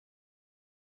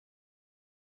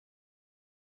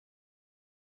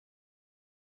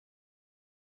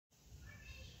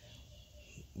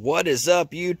What is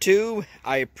up, YouTube?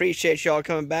 I appreciate y'all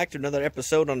coming back to another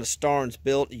episode on the Starnes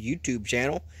Built YouTube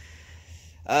channel.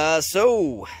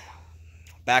 So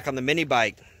back on the mini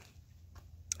bike,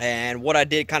 and what I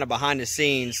did kind of behind the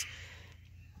scenes,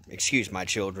 excuse my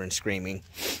children screaming,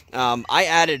 I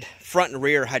added front and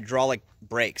rear hydraulic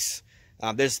brakes.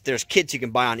 There's kits you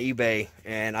can buy on eBay,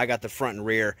 and I got the front and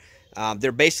rear.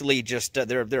 They're basically just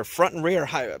they're front and rear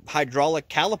hydraulic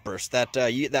calipers that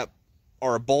that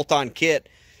are a bolt-on kit.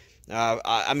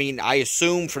 I mean, I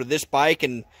assume for this bike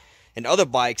and other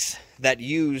bikes that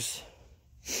use,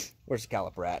 where's the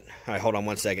caliper at? All right, hold on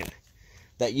one second.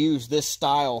 That use this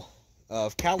style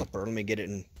of caliper. Let me get it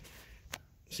in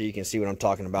so you can see what I'm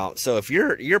talking about. So if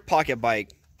your pocket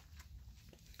bike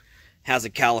has a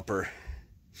caliper,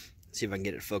 let's see if I can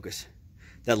get it to focus,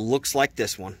 that looks like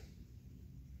this one.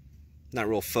 Not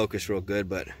real focused real good,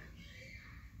 but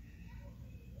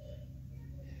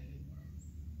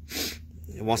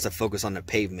it wants to focus on the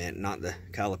pavement, not the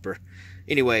caliper.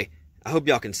 Anyway, I hope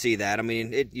y'all can see that. I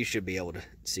mean, you should be able to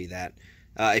see that.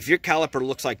 If your caliper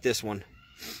looks like this one,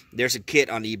 there's a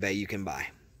kit on eBay you can buy.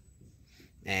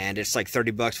 And it's like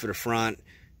 30 bucks for the front,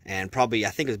 and probably, I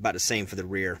think it's about the same for the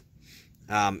rear.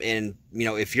 And, you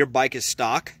know, if your bike is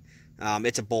stock,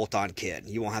 it's a bolt-on kit.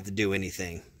 You won't have to do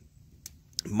anything.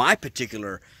 My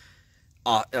particular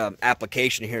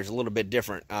application here is a little bit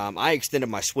different. I extended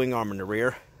my swing arm in the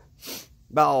rear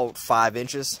about 5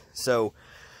 inches, so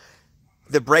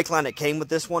the brake line that came with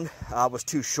this one was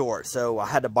too short, so I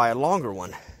had to buy a longer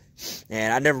one,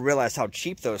 and I never realized how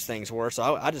cheap those things were,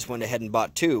 so I just went ahead and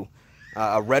bought two,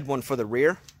 a red one for the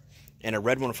rear and a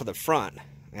red one for the front,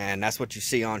 and that's what you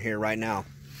see on here right now.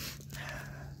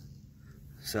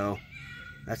 So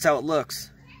that's how it looks,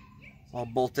 all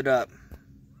bolted up.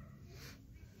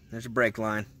 There's a brake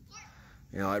line.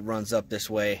 You know, it runs up this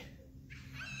way.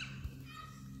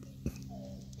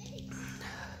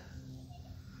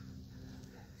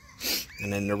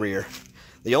 And then the rear.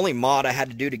 The only mod I had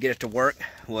to do to get it to work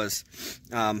was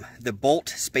the bolt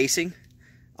spacing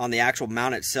on the actual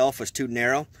mount itself was too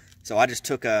narrow. So I just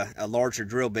took a larger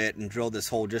drill bit and drilled this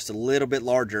hole just a little bit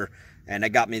larger, and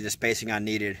that got me the spacing I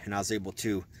needed, and I was able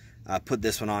to put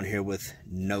this one on here with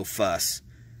no fuss.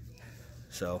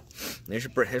 So here's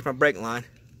my brake line.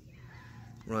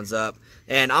 Runs up,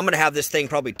 and I'm gonna have this thing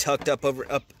probably tucked up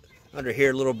under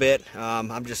here a little bit. I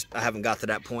haven't got to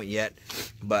that point yet,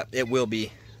 but it will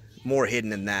be more hidden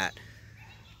than that.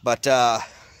 But I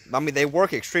mean, they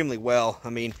work extremely well. I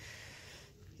mean,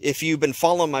 if you've been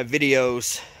following my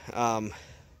videos,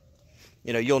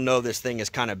 you know, you'll know this thing is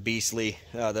kind of beastly.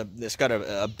 It's got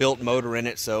a built motor in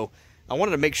it, so I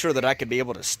wanted to make sure that I could be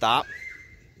able to stop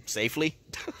safely.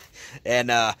 And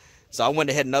so I went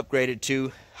ahead and upgraded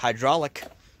to hydraulic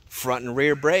front and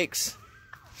rear brakes.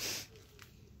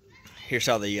 Here's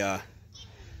how the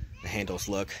handles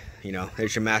look. You know,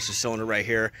 there's your master cylinder right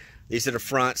here. These are the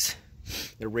fronts.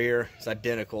 The rear is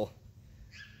identical.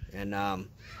 And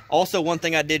also, one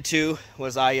thing I did too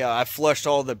was I flushed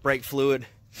all the brake fluid,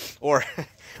 or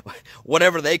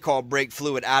whatever they call brake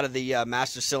fluid, out of the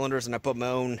master cylinders, and I put my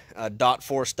own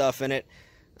 .4 stuff in it.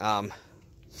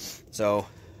 So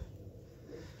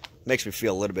makes me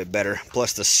feel a little bit better.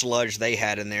 Plus the sludge they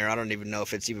had in there, I don't even know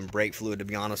if it's even brake fluid, to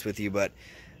be honest with you. But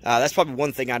that's probably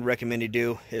one thing I'd recommend you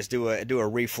do, is do a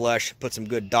reflush, put some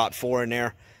good .4 in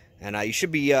there, and you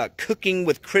should be cooking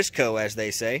with Crisco, as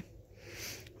they say.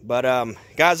 But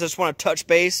guys, I just want to touch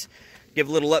base, give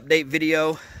a little update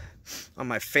video on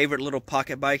my favorite little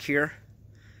pocket bike here.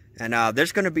 And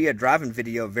there's going to be a driving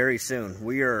video very soon.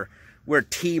 We're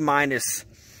T-minus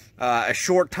a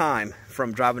short time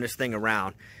from driving this thing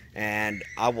around, and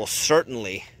I will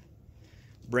certainly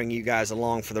bring you guys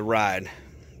along for the ride.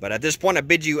 But at this point, I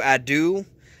bid you adieu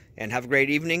and have a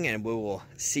great evening, and we will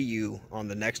see you on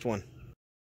the next one.